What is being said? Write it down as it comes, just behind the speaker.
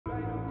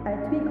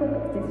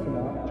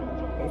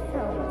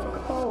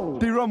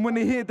They run when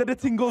they hear that the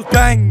thing goes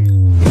bang.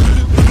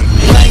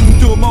 Bang,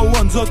 do my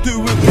ones, I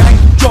do it gang.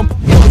 Jump,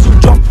 puzzle,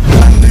 jump,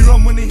 bang. They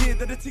run when they hear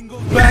that the thing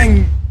goes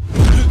bang.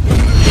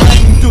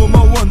 Bang, do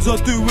my ones, I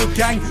do it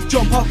gang.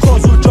 Jump out,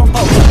 puzzle, jump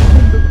out.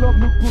 In the club,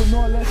 look good,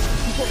 no less.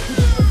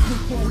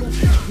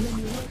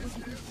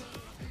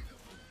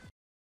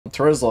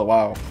 Turizla,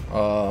 wow.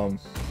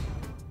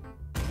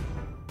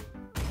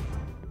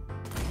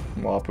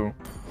 LAPU.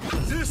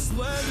 This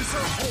land is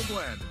our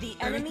homeland. The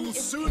enemy is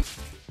soon.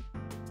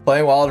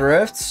 Playing Wild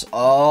Rifts,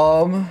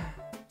 I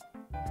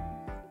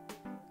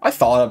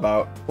thought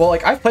about, well,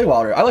 like, I play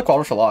Wild Rift. I like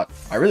Wild Rift a lot.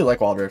 I really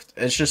like Wild Rift.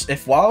 It's just,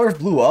 if Wild Rift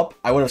blew up,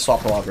 I would have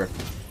swapped for Wild Rift.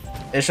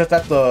 It's just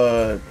that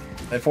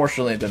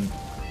unfortunately, it didn't.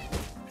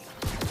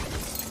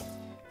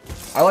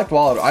 I liked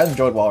Wild Rift. I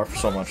enjoyed Wild Rift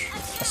so much.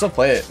 I still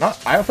play it. I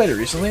haven't played it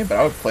recently, but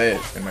I would play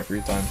it in my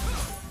free time.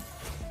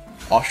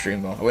 Off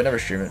stream, though. I would never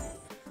stream it.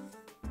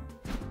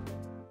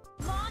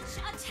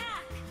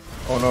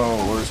 Oh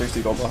no, we're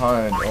 60 gold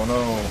behind. Oh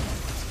no.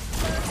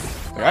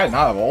 The guy did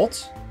not have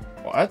ult?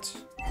 What?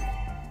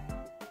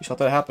 You saw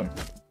that happen.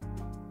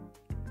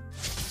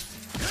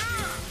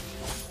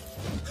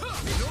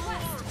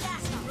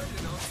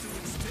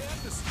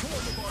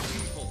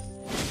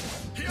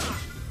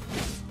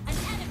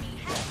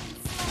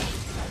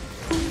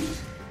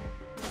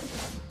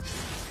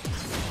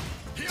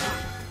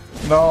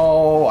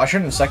 No, I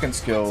shouldn't have second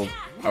skilled.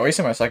 I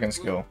wasted my second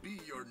skill.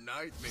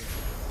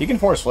 He can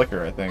force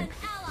flicker, I think.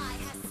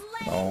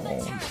 No,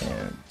 he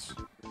can't.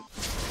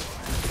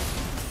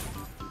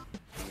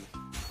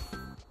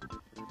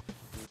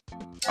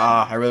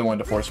 Ah, I really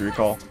wanted to force a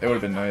recall. It would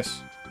have been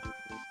nice.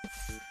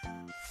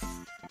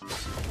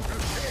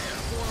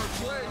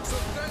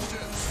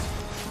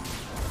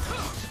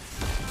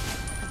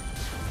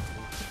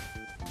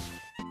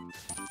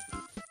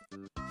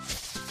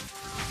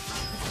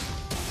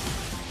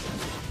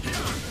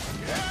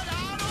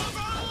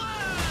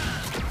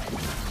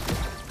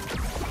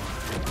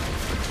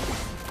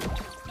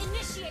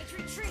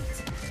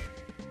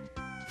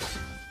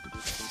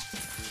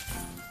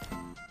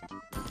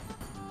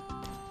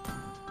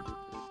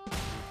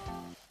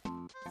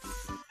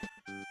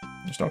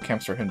 There's no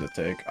camps for him to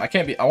take. I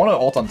can't be. I want to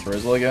ult on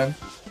Turizla again,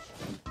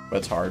 but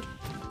it's hard.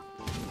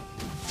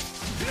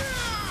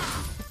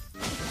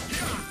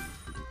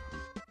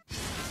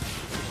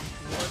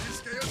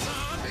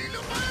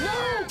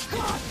 No!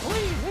 God,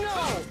 please,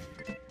 no!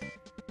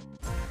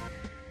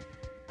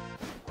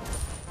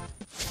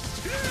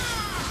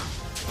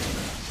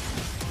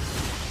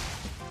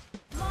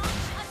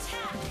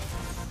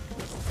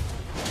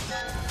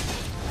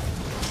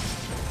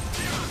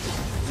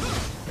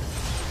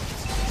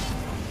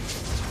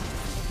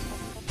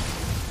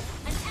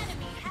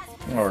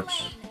 Works.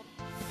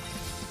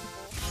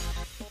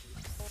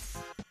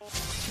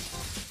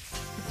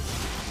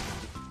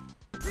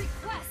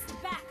 Request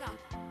backup.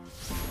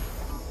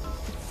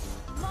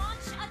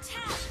 Launch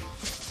attack.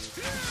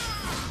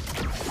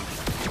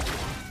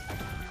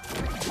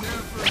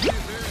 Never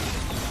give in,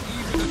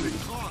 even if it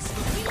costs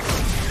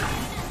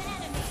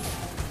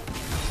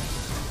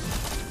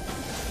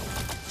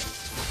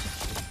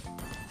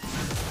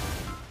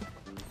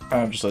the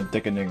I'm just a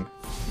dickening.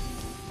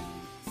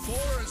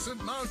 forests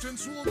and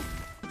mountains will.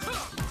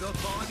 The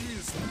body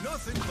is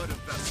nothing but a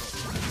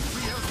vessel.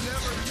 We have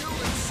never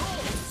human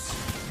souls.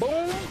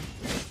 Boom,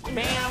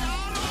 bam,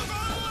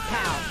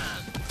 pow.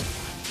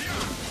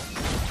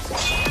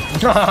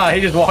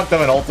 He just walked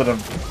up and ulted him.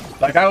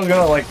 That guy was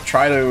gonna like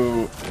try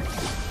to.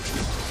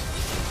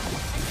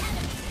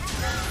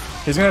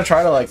 He's gonna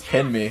try to like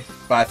pin me,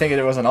 but I think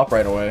it wasn't up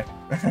right away.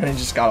 And he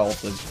just got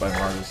ulted by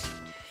Marvis.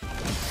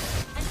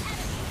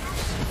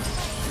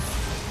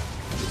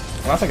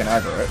 Well, that's like an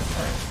aggro, right?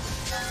 Alright.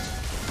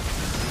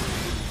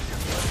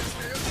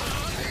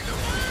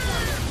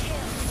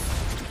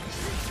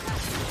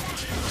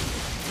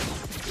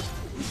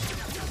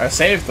 I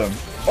saved them.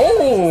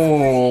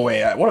 Oh,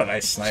 wait, what a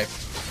nice snipe.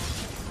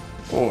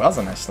 Oh, that was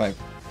a nice snipe.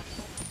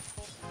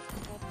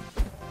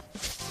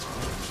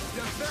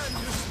 Defend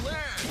this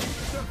land.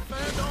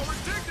 Defend our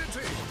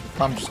dignity.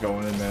 I'm just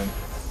going in, man.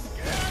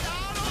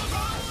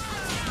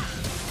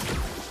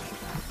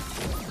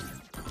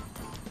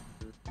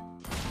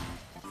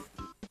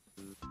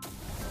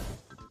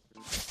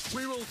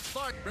 We will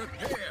fight.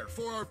 Prepare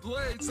for our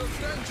blades of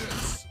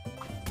vengeance.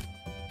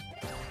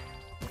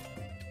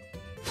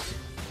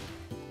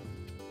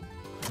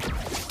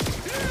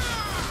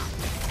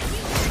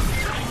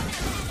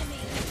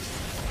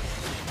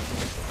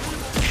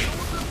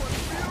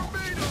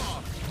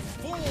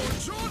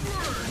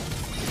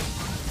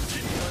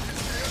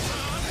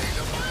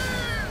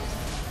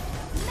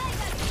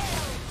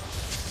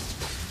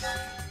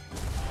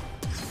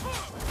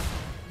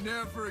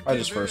 I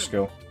just first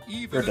skill.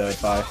 You're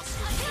dead, bye.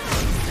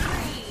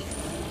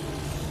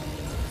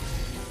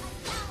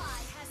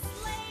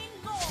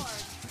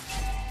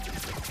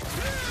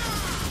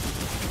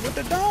 What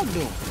the dog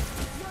do?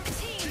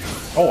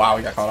 Oh wow,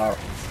 he got caught out.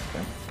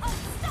 Okay.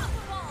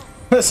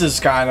 This is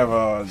kind of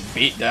a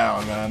beat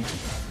down, man.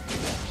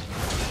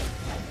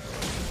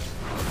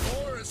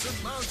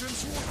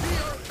 These will be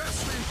our best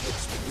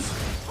reinforcements.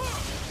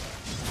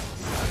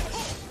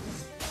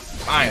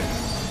 Fine.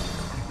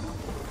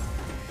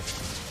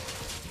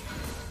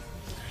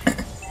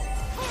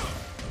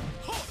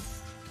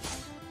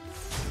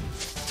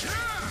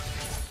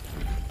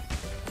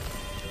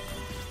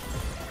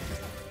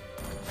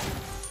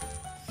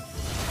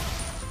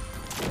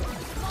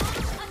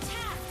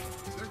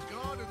 The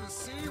god of the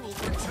sea will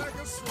protect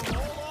us from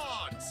all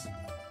odds.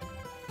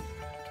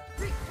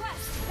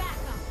 Request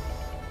backup.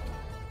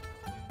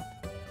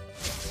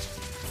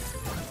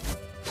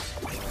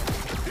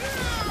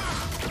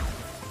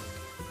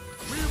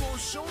 We will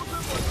show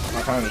them what I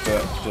kind of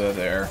do it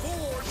there.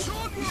 forge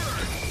onward.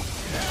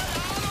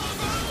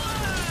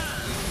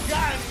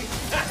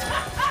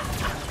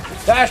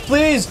 Dash,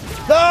 please!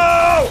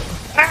 No!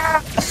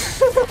 Ah!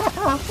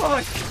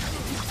 Fuck.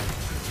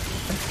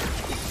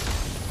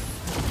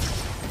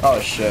 Oh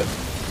shit.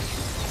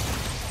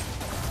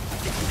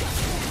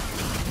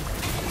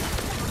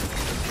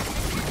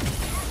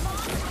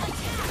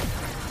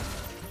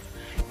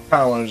 I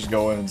kinda wanna just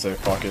go in and say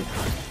fuck it.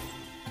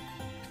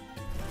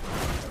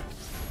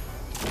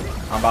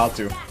 I'm about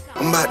to.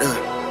 I'm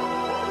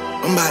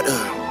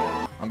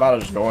about to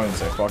just go in and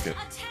say fuck it.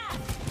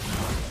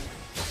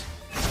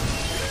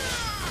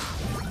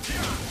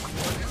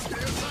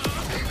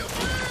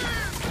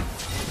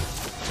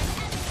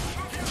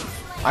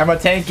 I'm a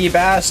tanky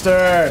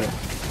bastard!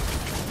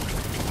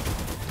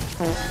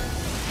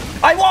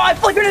 I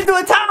flickered into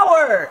a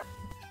tower!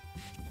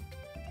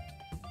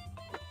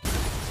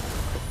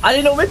 I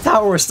didn't know mid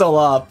tower was still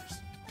up.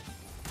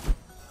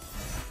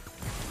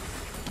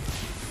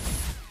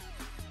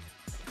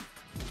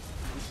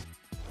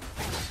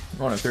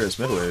 I'm going to clear this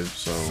mid wave,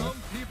 so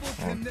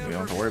we don't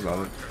have to worry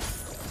about it.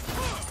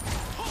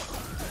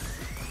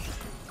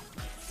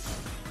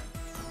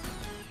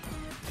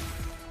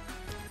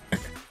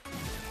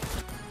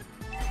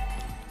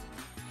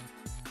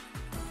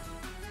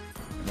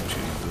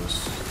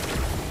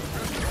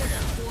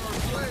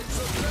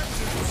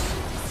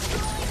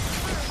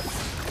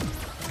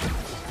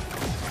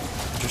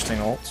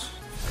 Interesting ult.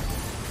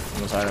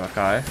 On the side of a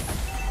Kai.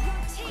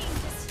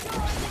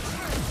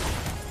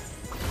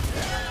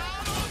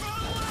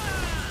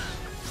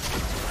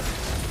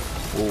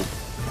 Ooh.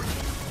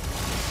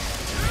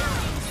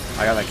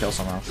 I got that kill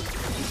somehow.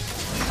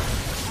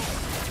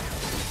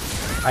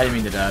 I didn't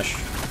mean to dash,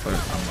 but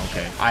I'm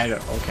okay.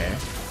 Okay.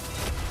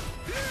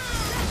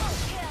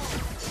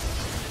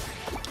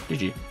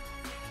 GG.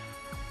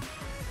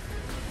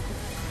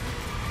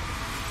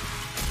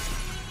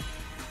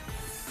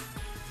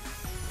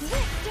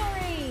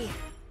 Victory!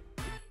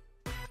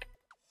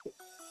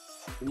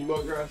 Can you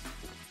mow grass?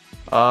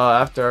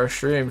 After our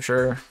stream,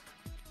 sure.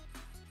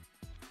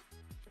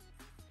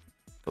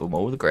 Go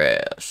mow the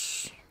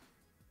grass.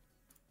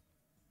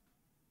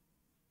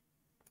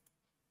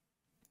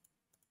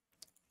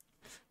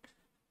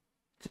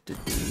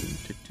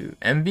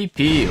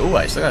 MVP. Oh,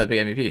 I still got a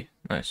big MVP.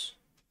 Nice.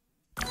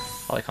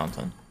 Probably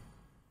content.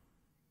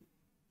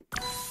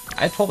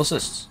 I had 12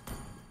 assists.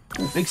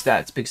 Ooh, big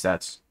stats, big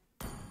stats.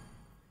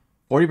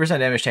 40%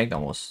 damage tanked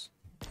almost.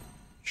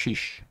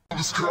 Sheesh.